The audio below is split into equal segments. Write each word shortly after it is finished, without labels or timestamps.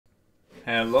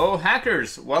Hello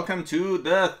hackers! Welcome to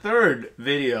the third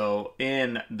video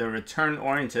in the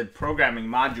return-oriented programming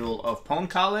module of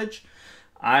pwn.college.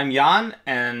 I'm Jan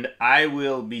and I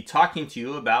will be talking to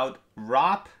you about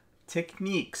ROP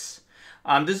techniques.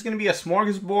 This is going to be a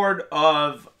smorgasbord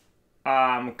of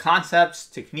concepts,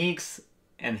 techniques,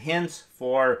 and hints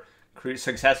for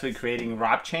successfully creating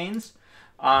ROP chains.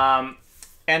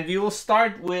 And we will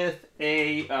start with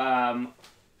a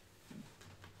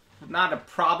not a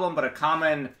problem, but a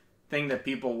common thing that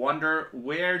people wonder: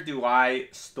 where do I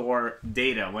store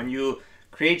data? When you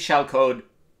create shellcode,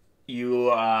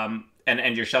 you and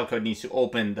your shellcode needs to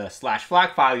open the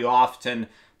 /flag file, you often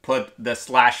put the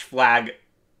 /flag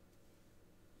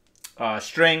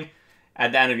string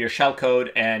at the end of your shellcode,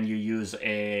 and you use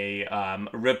a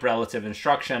rip relative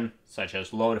instruction, such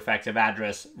as load effective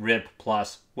address, rip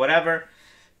plus whatever,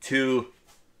 to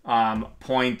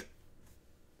point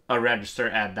a register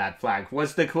at that flag.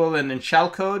 What's the equivalent in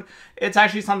shellcode? It's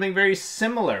actually something very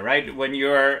similar, right? When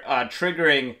you're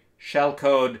triggering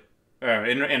shellcode,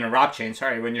 in a ROP chain,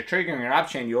 sorry, when you're triggering a ROP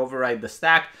chain, you override the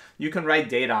stack. You can write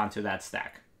data onto that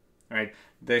stack, right?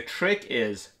 The trick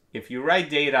is, if you write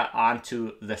data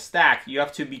onto the stack, you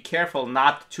have to be careful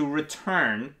not to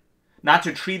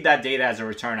treat that data as a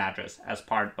return address as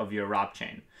part of your ROP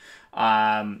chain.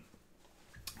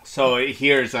 So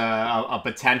here's a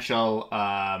potential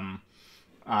ROP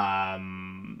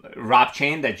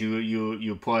chain that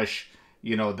you push,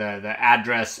 the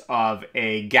address of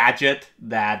a gadget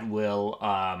that will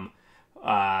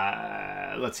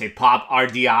let's say pop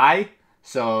RDI,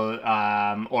 so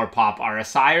or pop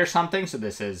RSI or something. So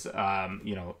this is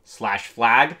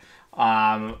 /flag.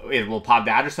 It will pop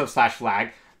the address of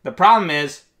 /flag. The problem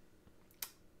is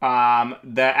the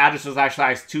address of /flag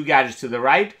has two gadgets to the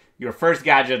right. Your first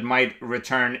gadget might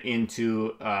return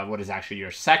into what is actually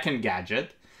your second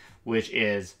gadget, which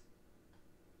is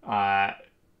a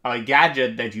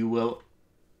gadget that you will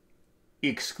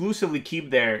exclusively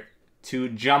keep there to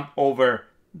jump over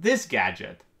this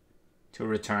gadget to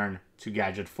return to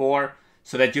gadget 4,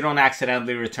 so that you don't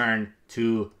accidentally return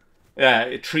to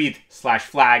treat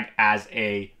 /flag as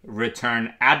a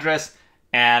return address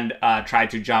and try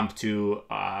to jump to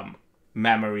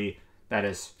memory that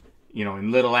is,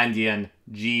 in little endian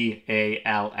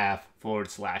GALF/,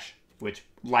 which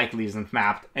likely isn't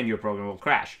mapped, and your program will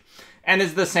crash. And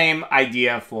it's the same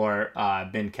idea for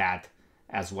bincat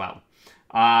as well.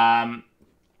 How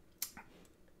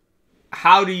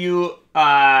do you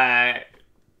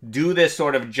do this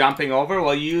sort of jumping over?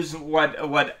 Well, you use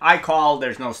what I call,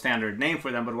 there's no standard name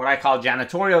for them, but what I call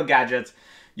janitorial gadgets.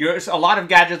 A lot of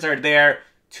gadgets are there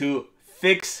to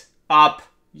fix up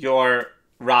your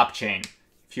ROP chain.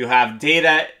 If you have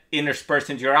data interspersed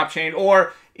into your ROP chain,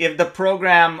 or if the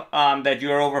program that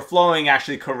you're overflowing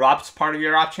actually corrupts part of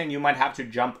your ROP chain, you might have to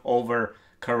jump over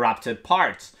corrupted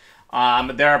parts.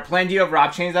 There are plenty of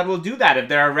ROP chains that will do that. If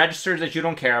there are registers that you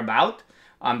don't care about,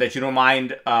 that you don't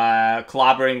mind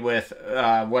clobbering with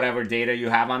whatever data you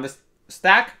have on the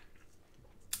stack,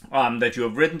 that you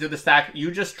have written to the stack,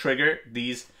 you just trigger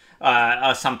these,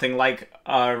 something like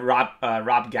a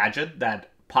ROP gadget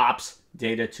that pops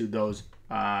data to those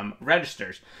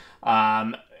registers.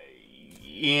 In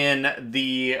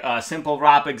the simple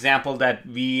ROP example that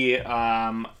we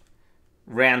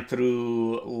ran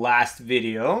through last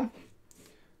video,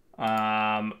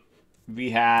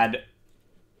 we had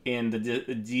in the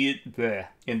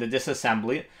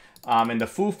disassembly, in the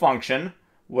foo function,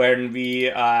 when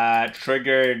we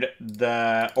triggered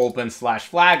the open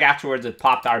 /flag, afterwards it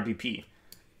popped RBP.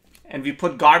 And we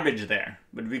put garbage there,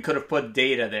 but we could have put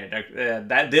data there.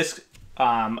 This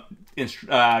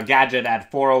gadget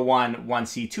at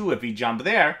 401.1c2, if we jump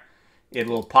there, it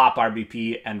will pop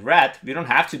RBP and ret. We don't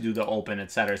have to do the open,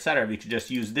 etc., etc. We could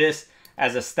just use this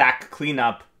as a stack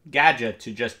cleanup gadget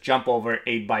to just jump over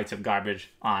 8 bytes of garbage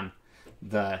on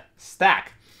the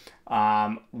stack,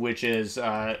 which is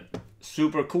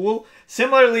super cool.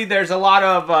 Similarly, there's a lot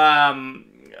of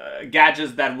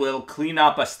gadgets that will clean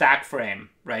up a stack frame,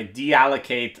 right?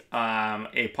 Deallocate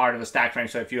a part of a stack frame.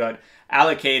 So if you had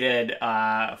allocated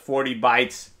 40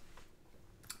 bytes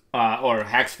or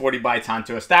hex 40 bytes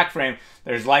onto a stack frame,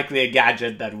 there's likely a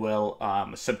gadget that will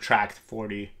subtract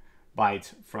 40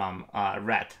 bytes from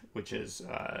ret, which is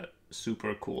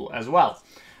super cool as well.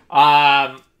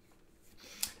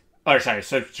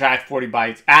 Subtract 40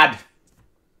 bytes,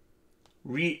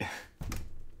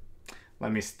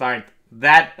 let me start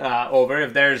that over.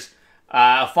 If there's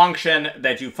a function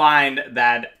that you find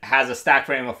that has a stack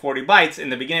frame of 40 bytes, in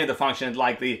the beginning of the function, it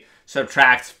likely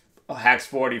subtracts hex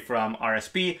 40 from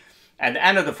RSP. At the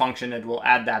end of the function, it will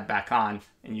add that back on,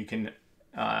 and you can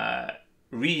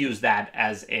reuse that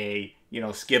as a,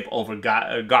 skip over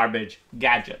garbage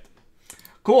gadget.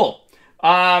 Cool.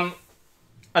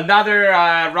 Another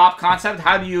ROP concept,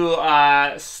 how do you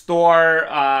store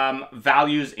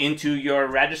values into your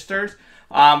registers?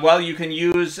 Well, you can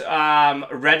use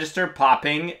register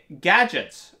popping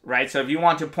gadgets, right? So if you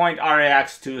want to point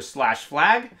RAX to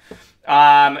 /flag,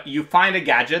 you find a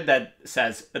gadget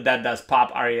that does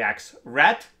pop RAX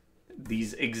ret.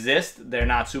 These exist. They're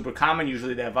not super common.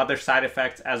 Usually they have other side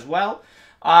effects as well.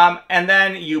 And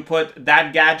then you put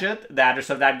that gadget, the address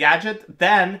of that gadget,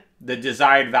 then the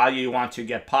desired value you want to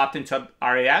get popped into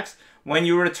RAX. When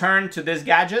you return to this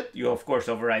gadget, you of course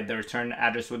override the return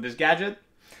address with this gadget.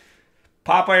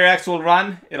 Pop RAX will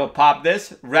run, it'll pop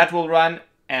this, ret will run,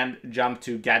 and jump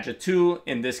to gadget 2.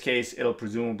 In this case, it'll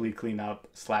presumably clean up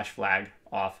 /flag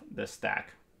off the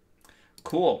stack.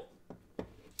 Cool.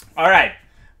 All right.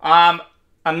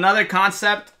 Another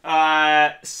concept,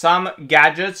 some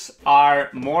gadgets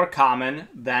are more common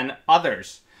than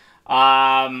others.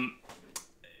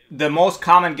 The most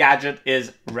common gadget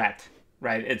is ret,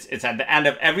 right? It's at the end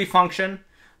of every function.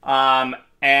 Actually,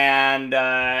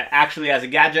 as a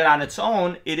gadget on its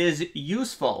own, it is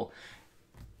useful.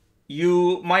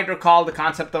 You might recall the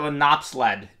concept of a NOP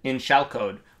sled in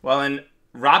shellcode. Well, in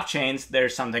ROP chains,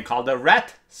 there's something called a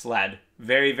ret sled.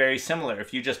 Very, very similar.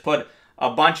 If you just put a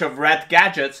bunch of ret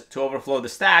gadgets to overflow the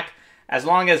stack, as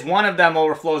long as one of them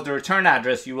overflows the return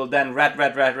address, you will then ret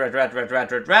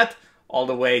all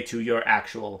the way to your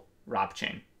actual ROP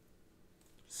chain.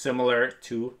 Similar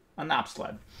to a NOP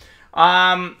sled.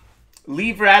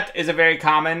 Leave ret is a very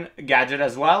common gadget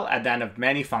as well at the end of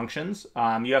many functions.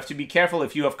 You have to be careful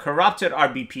if you have corrupted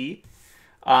RBP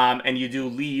and you do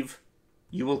leave,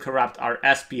 you will corrupt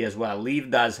RSP as well. Leave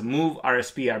does move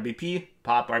RSP, RBP,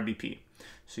 pop RBP.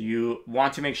 So you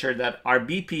want to make sure that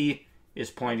RBP is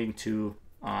pointing to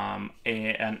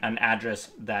an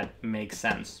address that makes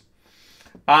sense.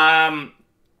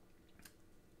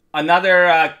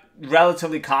 Another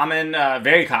relatively common,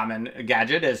 very common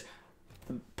gadget is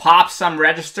pop some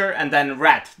register and then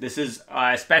ret. This is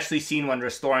especially seen when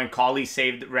restoring callee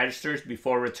saved registers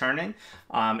before returning.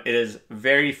 It is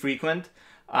very frequent.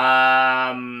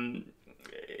 And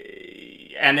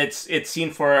it's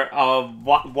seen for a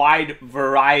wide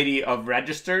variety of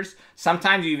registers.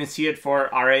 Sometimes you even see it for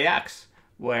RAX,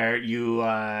 where you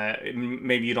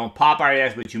maybe you don't pop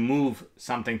RAX, but you move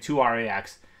something to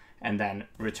RAX and then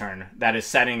return. That is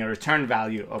setting a return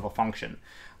value of a function.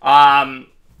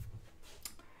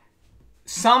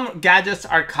 Some gadgets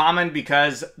are common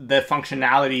because the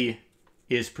functionality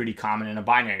is pretty common in a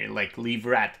binary, like leave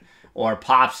ret or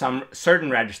pop some certain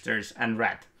registers and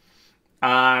ret.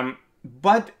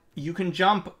 But you can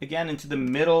jump again into the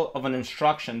middle of an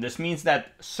instruction. This means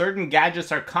that certain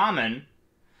gadgets are common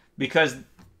because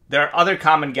there are other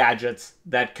common gadgets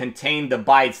that contain the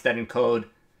bytes that encode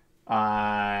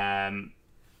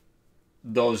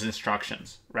those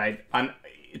instructions, right? A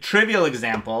trivial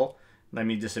example, let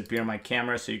me disappear my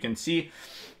camera so you can see.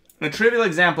 A trivial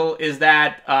example is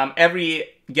that every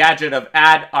gadget of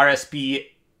add RSP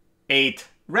 8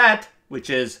 ret, which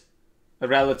is a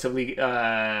relatively,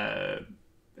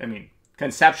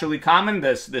 conceptually common,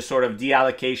 this sort of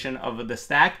deallocation of the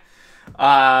stack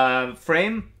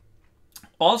frame,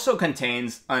 also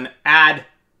contains an add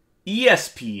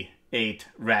ESP8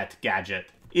 ret gadget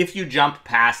if you jump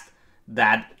past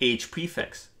that H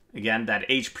prefix. Again, that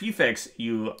H prefix,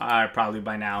 you are probably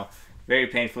by now very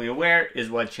painfully aware, is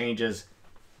what changes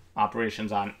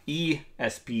operations on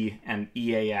ESP and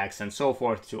EAX and so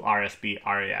forth to RSP,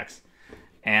 RAX,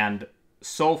 and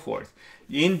so forth.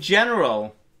 In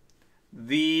general,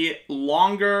 the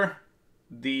longer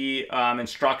the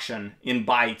instruction in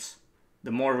bytes,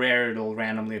 the more rare it'll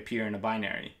randomly appear in a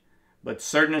binary. But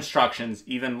certain instructions,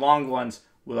 even long ones,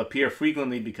 will appear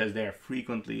frequently because they are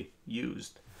frequently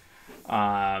used.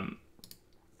 All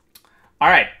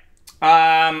right.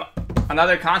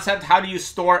 Another concept, how do you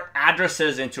store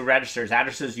addresses into registers?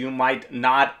 Addresses you might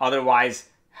not otherwise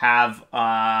have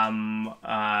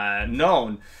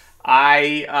known.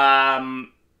 I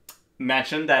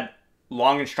mentioned that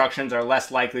long instructions are less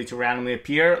likely to randomly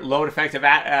appear. Load effective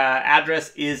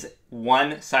address is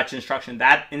one such instruction.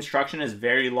 That instruction is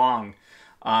very long.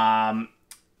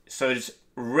 So it's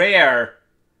rare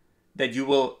that you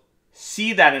will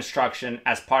see that instruction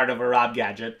as part of a ROP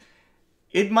gadget.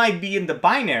 It might be in the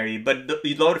binary, but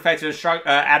the load effective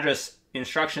address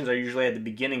instructions are usually at the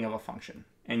beginning of a function.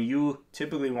 And you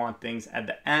typically want things at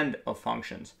the end of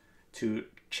functions to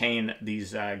chain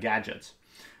these gadgets.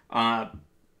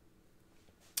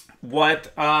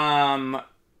 What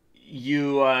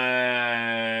you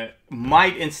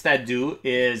might instead do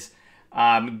is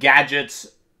Gadgets,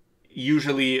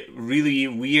 usually really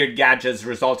weird gadgets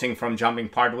resulting from jumping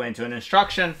partway into an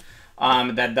instruction,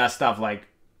 that does stuff like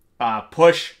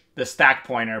push the stack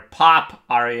pointer, pop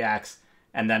REX,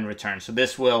 and then return. So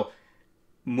this will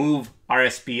move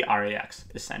RSP REX,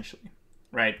 essentially,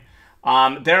 right?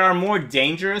 There are more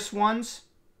dangerous ones.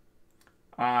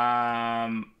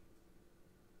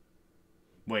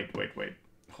 Wait.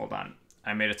 Hold on.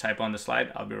 I made a typo on the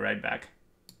slide. I'll be right back.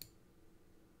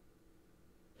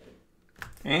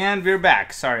 And we're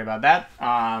back. Sorry about that.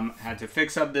 Had to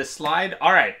fix up this slide.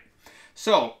 All right.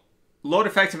 So load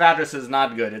effective address is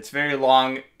not good. It's very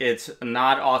long. It's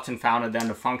not often found at the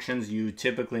end of functions. You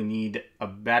typically need a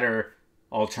better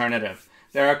alternative.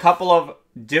 There are a couple of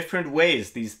different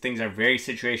ways. These things are very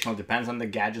situational. Depends on the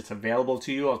gadgets available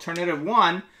to you. Alternative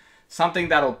one, something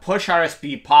that'll push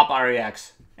RSP, pop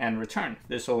REX, and return.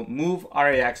 This will move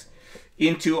REX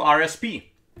into RSP.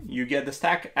 You get the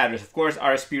stack address. Of course,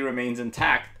 RSP remains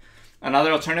intact.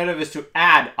 Another alternative is to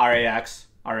add REX,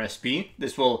 RSP.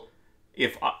 This will,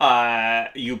 if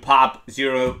you pop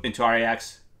 0 into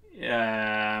REX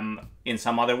in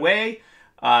some other way,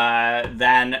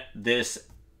 then this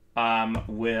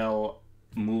will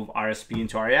move RSP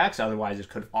into REX. Otherwise, it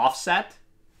could offset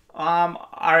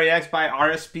REX by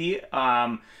RSP.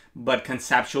 But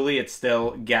conceptually, it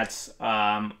still gets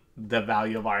the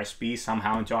value of RSP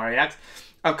somehow into REX.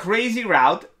 A crazy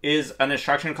route is an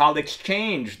instruction called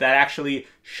exchange that actually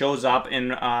shows up in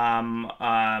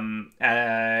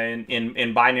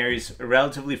binaries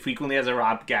relatively frequently as a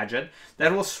ROP gadget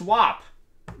that will swap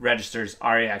registers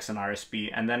REX and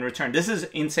RSP and then return. This is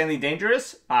insanely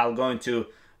dangerous. I'll go into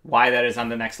why that is on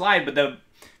the next slide. But the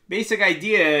basic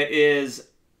idea is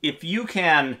if you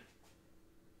can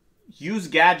use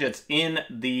gadgets in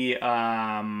the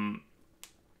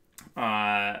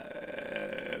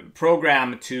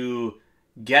program to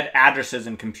get addresses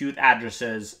and compute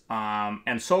addresses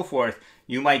and so forth,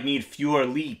 you might need fewer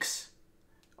leaks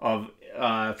of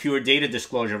fewer data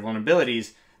disclosure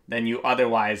vulnerabilities than you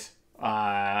otherwise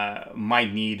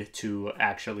might need to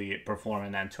actually perform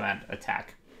an end-to-end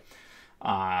attack.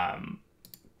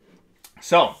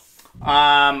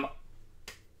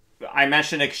 I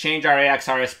mentioned exchange REX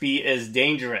RSP is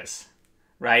dangerous,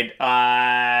 right?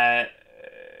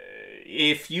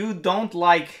 If you don't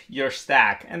like your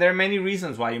stack, and there are many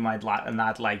reasons why you might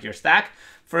not like your stack.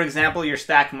 For example, your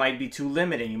stack might be too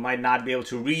limiting. You might not be able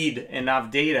to read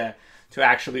enough data to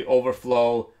actually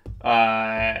overflow,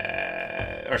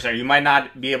 you might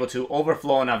not be able to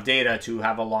overflow enough data to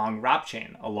have a long ROP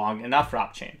chain, a long enough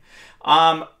ROP chain.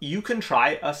 You can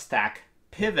try a stack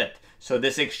pivot. So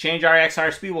this exchange REX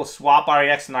RSP will swap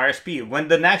REX and RSP. When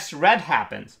the next read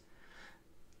happens,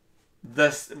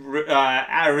 the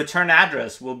return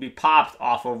address will be popped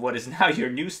off of what is now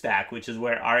your new stack, which is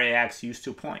where REX used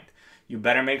to point. You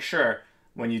better make sure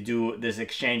when you do this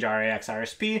exchange REX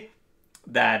RSP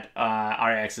that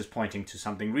REX is pointing to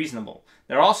something reasonable.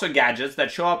 There are also gadgets that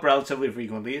show up relatively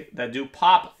frequently that do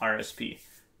pop RSP,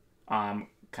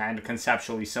 kind of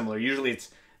conceptually similar. Usually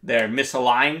they're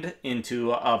misaligned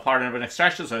into a part of an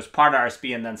extraction, so it's part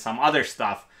RSP and then some other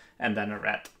stuff, and then a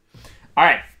ret. All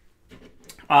right.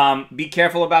 Be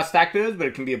careful about stack pivots, but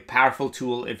it can be a powerful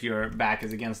tool if your back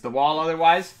is against the wall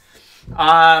otherwise.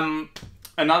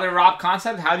 Another ROP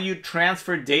concept, how do you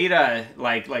transfer data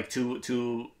like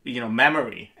to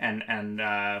memory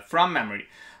and from memory?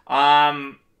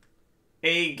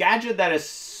 A gadget that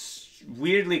is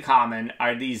weirdly common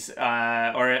are these,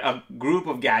 or a group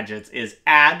of gadgets is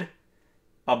add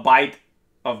a byte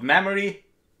of memory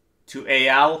to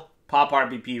AL, pop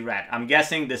RPP ret. I'm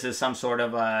guessing this is some sort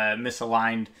of a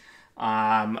misaligned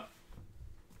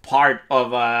part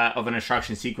of an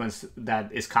instruction sequence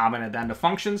that is common at the end of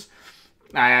functions.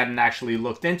 I hadn't actually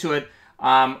looked into it.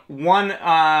 One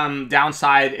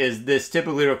downside is this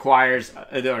typically requires,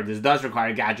 or this does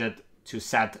require a gadget to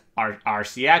set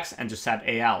RCX and to set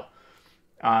AL.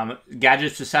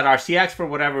 Gadgets to set RCX for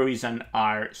whatever reason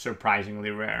are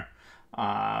surprisingly rare.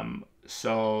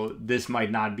 So this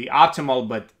might not be optimal,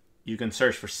 but you can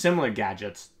search for similar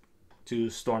gadgets to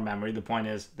store memory. The point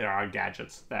is there are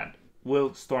gadgets that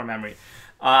will store memory.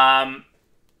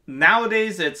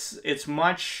 Nowadays, it's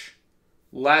much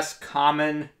less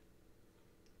common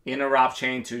in a ROP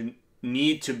chain to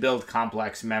need to build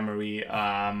complex memory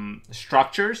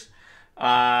structures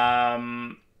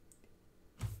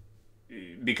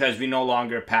because we no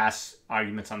longer pass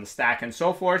arguments on the stack and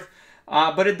so forth.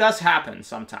 But it does happen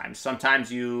sometimes.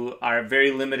 Sometimes you are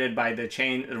very limited by the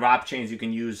ROP chains you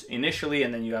can use initially,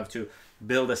 and then you have to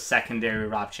build a secondary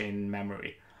ROP chain in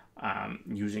memory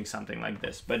using something like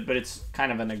this. But it's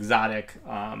kind of an exotic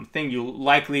thing. You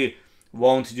likely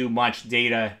won't do much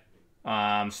data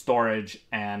storage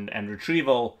and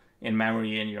retrieval in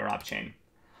memory in your ROP chain.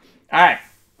 All right,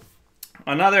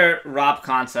 another ROP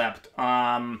concept.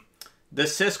 The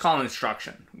syscall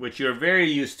instruction, which you're very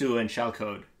used to in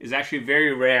shellcode, is actually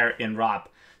very rare in ROP.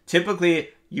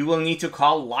 Typically, you will need to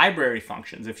call library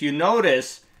functions. If you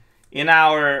notice, in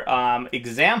our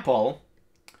example,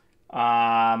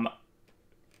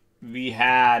 we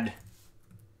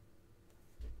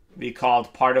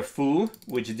called part of foo,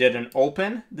 which did an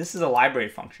open. This is a library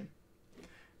function.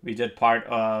 We did part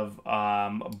of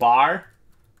bar,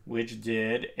 which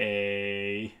did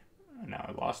a, now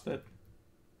I lost it,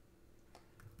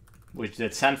 which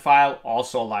did send file,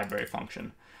 also a library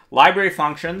function. Library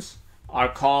functions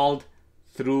are called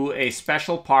through a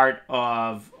special part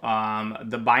of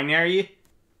the binary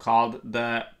called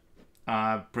the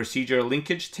procedure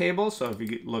linkage table. So if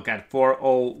you look at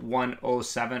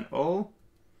 401070,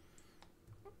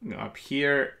 up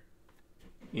here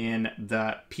in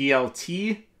the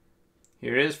PLT,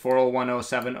 here it is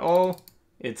 401070.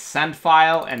 It's send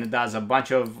file, and it does a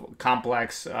bunch of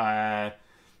complex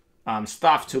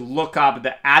stuff to look up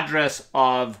the address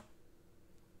of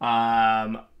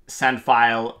send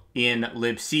file in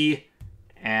libc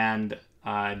and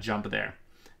jump there.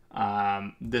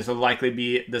 This will likely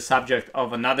be the subject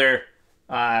of another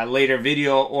later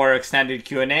video or extended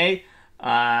Q&A.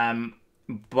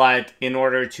 But in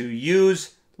order to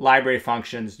use library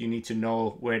functions, you need to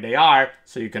know where they are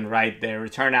so you can write their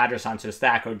return address onto the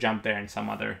stack or jump there in some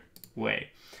other way.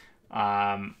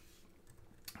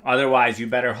 Otherwise, you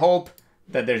better hope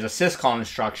that there's a syscall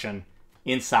instruction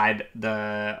inside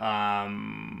the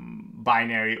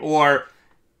binary or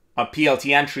a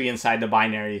PLT entry inside the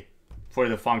binary for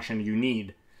the function you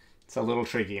need. It's a little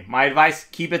tricky. My advice,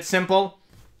 keep it simple.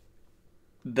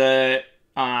 The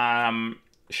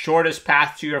shortest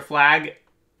path to your flag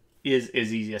is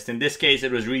easiest. In this case,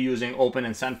 it was reusing open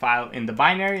and send file in the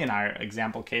binary in our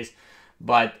example case.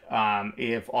 But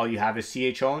if all you have is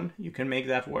chown, you can make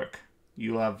that work.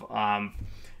 You have,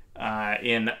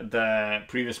 in the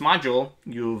previous module,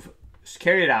 you've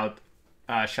carried out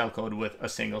shellcode with a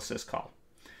single syscall.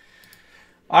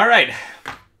 All right.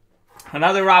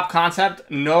 Another ROP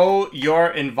concept, know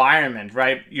your environment,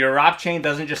 right? Your ROP chain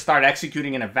doesn't just start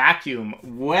executing in a vacuum.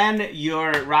 When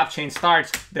your ROP chain starts,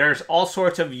 there's all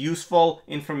sorts of useful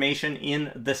information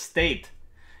in the state.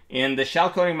 In the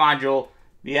shellcoding module,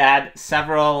 we had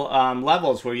several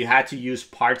levels where you had to use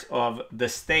parts of the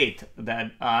state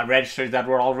that registers that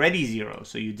were already zero,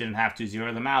 so you didn't have to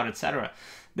zero them out, etc.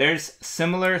 There's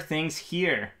similar things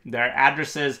here. There are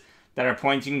addresses that are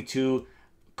pointing to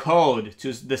code,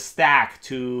 to the stack,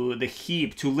 to the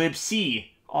heap, to libc,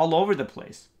 all over the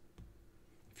place.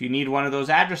 If you need one of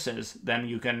those addresses, then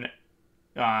you can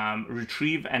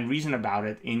retrieve and reason about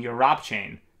it in your ROP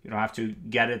chain. You don't have to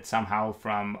get it somehow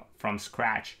from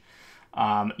scratch.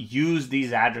 Use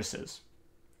these addresses,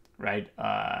 right?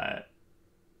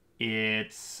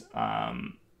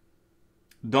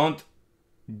 Don't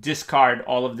discard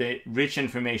all of the rich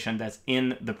information that's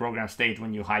in the program state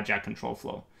when you hijack control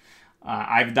flow.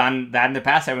 I've done that in the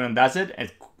past. Everyone does it.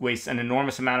 It wastes an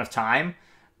enormous amount of time.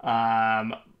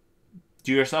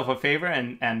 Do yourself a favor,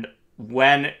 and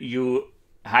when you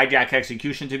hijack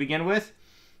execution to begin with,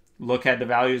 look at the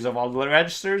values of all the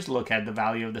registers, look at the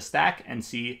value of the stack, and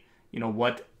see,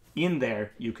 what in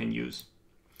there you can use.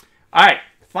 All right.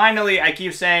 Finally, I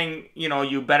keep saying,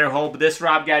 you better hope this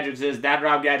ROP gadget exists, that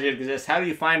ROP gadget exists. How do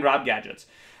you find ROP gadgets?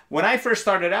 When I first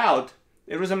started out,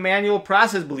 it was a manual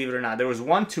process, believe it or not. There was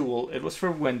one tool. It was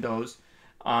for Windows,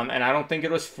 and I don't think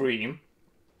it was free,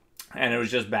 and it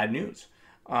was just bad news.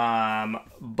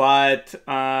 But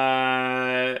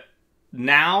now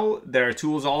there are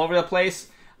tools all over the place.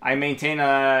 I maintain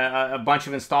a bunch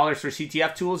of installers for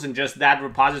CTF tools, and just that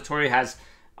repository has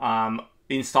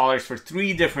installers for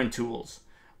 3 different tools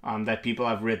that people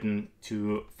have written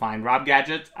to find ROP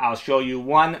gadgets. I'll show you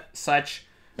one such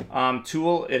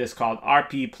tool. It is called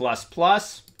RP++.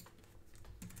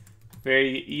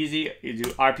 Very easy. You do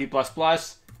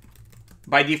RP++.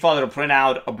 By default, it'll print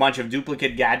out a bunch of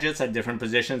duplicate gadgets at different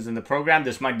positions in the program.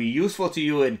 This might be useful to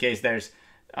you in case there's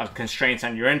constraints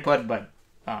on your input, but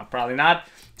probably not.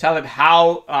 Tell it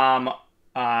how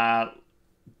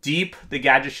deep the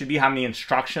gadget should be, how many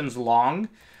instructions long.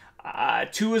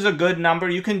 2 is a good number.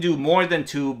 You can do more than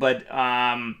 2, but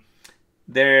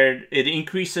it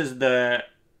increases the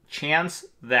chance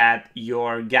that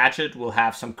your gadget will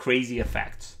have some crazy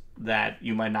effects that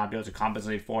you might not be able to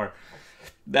compensate for.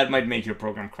 That might make your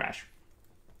program crash.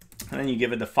 And then you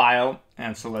give it the file.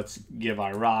 And so let's give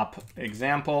our ROP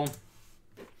example.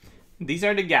 These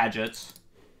are the gadgets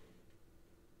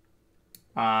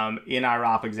in our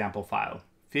op example file.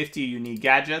 50 unique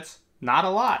gadgets, not a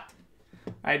lot.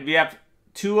 Right? We have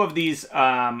 2 of these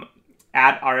add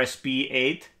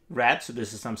RSP8 ret, so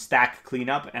this is some stack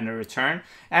cleanup and a return.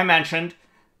 I mentioned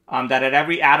that at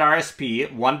every add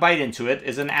RSP, 1 byte into it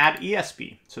is an add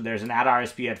ESP. So there's an add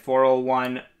RSP at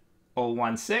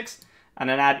 401.016 and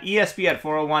an add ESP at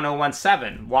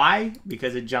 401.017. Why?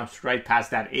 Because it jumps right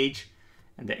past that H,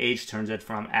 and the H turns it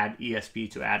from add ESP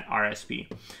to add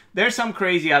RSP. There's some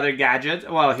crazy other gadgets.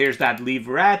 Well, here's that leave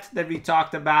ret that we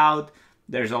talked about.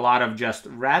 There's a lot of just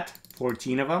ret,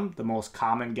 14 of them, the most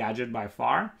common gadget by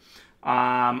far.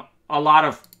 A lot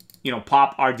of,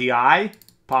 pop RDI,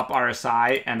 pop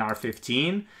RSI, and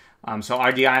R15. So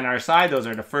RDI and RSI, those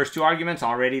are the first 2 arguments.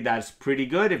 Already that's pretty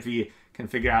good. If we can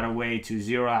figure out a way to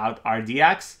zero out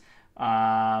RDX,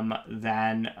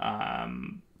 then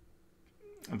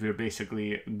we're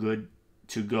basically good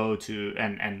to go to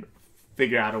and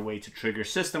figure out a way to trigger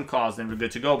system calls, then we're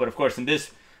good to go. But of course, in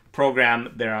this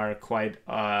program, there are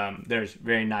there's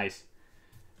very nice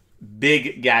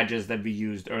big gadgets that we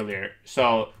used earlier.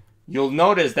 So you'll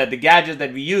notice that the gadgets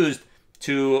that we used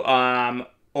to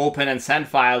open and send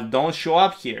file don't show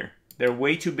up here. They're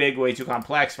way too big, way too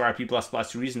complex for RP++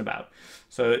 to reason about.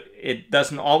 So it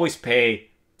doesn't always pay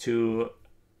to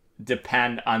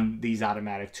depend on these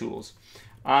automatic tools.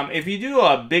 If you do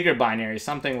a bigger binary,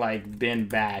 something like bin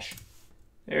bash,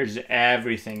 there's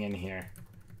everything in here,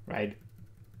 right?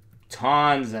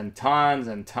 Tons and tons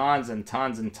and tons and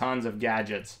tons and tons of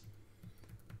gadgets.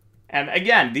 And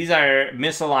again, these are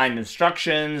misaligned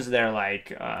instructions. They're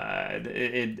like,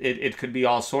 it could be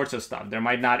all sorts of stuff. There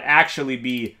might not actually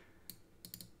be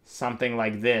something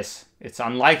like this. It's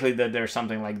unlikely that there's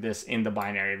something like this in the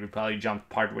binary. We probably jumped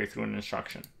partway through an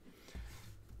instruction.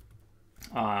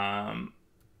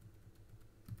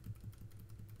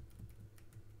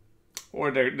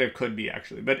 Or there could be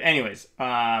actually. But anyways,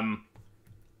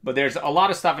 but there's a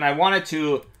lot of stuff. And I wanted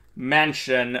to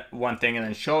mention one thing and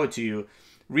then show it to you.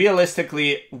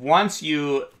 Realistically, once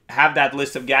you have that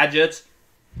list of gadgets,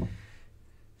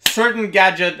 certain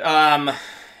gadget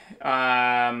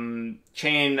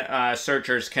chain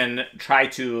searchers can try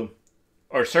to,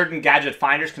 or certain gadget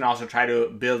finders can also try to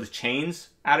build chains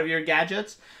out of your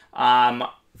gadgets.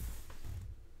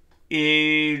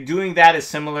 Doing that is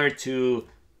similar to,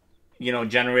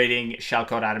 generating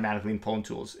shellcode automatically in pwn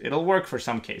tools. It'll work for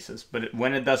some cases, but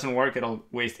when it doesn't work, it'll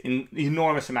waste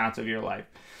enormous amounts of your life.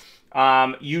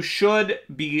 You should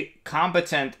be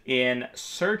competent in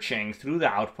searching through the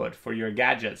output for your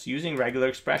gadgets using regular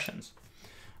expressions.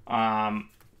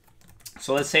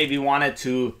 So let's say we wanted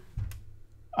to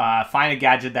find a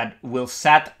gadget that will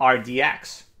set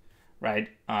RDX, right?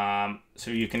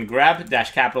 So you can grab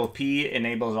 -P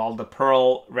enables all the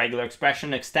Perl regular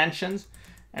expression extensions.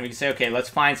 And we can say, okay, let's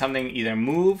find something either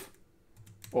move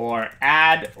or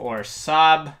add or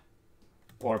sub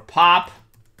or pop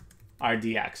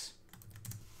RDX.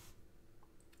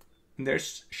 And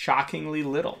there's shockingly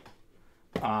little.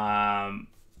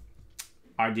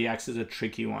 RDX is a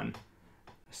tricky one.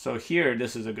 So here,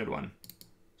 this is a good one.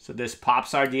 So this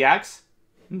pops RDX.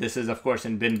 This is, of course,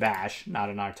 in bin bash, not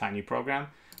in our tiny program.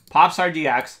 Pops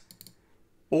RDX,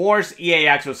 ORs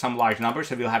EAX with some large number,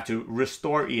 so we'll have to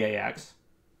restore EAX.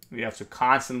 We have to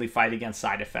constantly fight against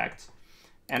side effects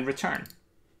and return.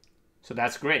 So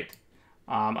that's great.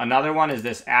 Another one is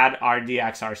this add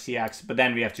RDX, RCX, but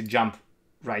then we have to jump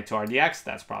right to RDX.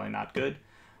 That's probably not good.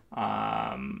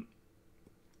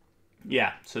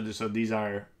 Yeah, so these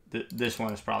are, this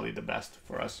one is probably the best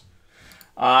for us.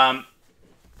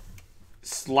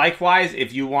 Likewise,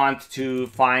 if you want to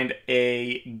find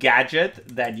a gadget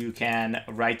that you can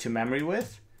write to memory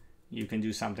with, you can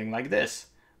do something like this.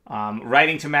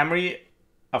 Writing to memory,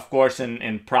 of course,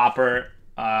 in proper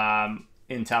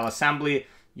Intel assembly,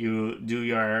 you do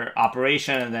your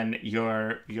operation and then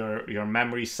your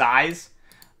memory size.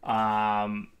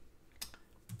 And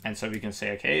so we can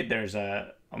say, okay, there's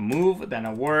a move, then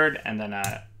a word, and then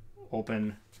a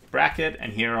open bracket.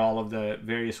 And here are all of the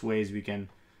various ways we can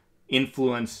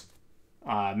influence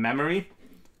memory.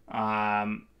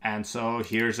 And so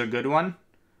here's a good one.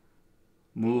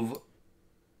 Move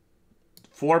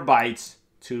 4 bytes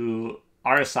to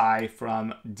RSI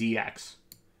from DX.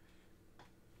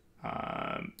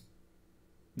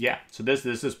 Yeah, so this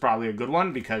is probably a good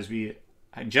one because we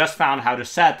just found how to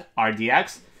set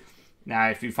RDX. Now,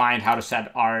 if you find how to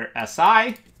set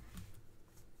RSI,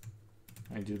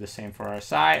 I do the same for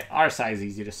RSI. RSI is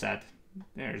easy to set.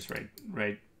 There's right.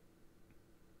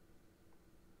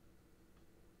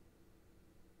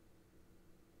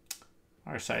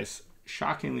 RSI is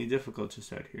shockingly difficult to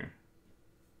set here.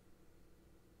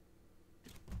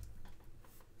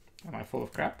 Am I full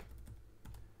of crap?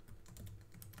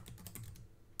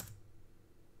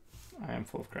 I am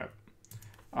full of crap.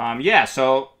 Yeah,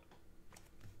 so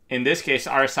in this case,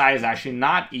 RSI is actually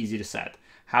not easy to set.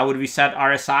 How would we set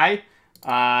RSI?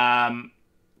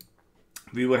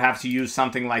 We would have to use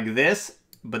something like this,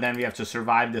 but then we have to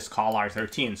survive this call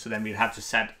R13. So then we'd have to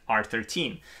set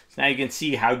R13. So now you can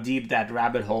see how deep that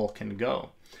rabbit hole can go.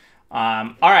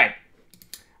 All right.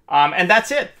 And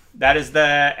that's it. That is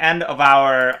the end of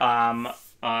our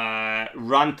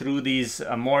run through these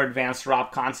more advanced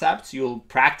ROP concepts. You'll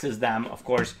practice them, of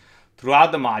course,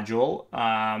 throughout the module.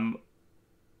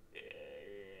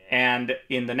 And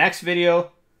in the next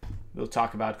video, we'll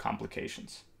talk about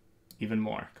complications, even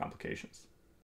more complications.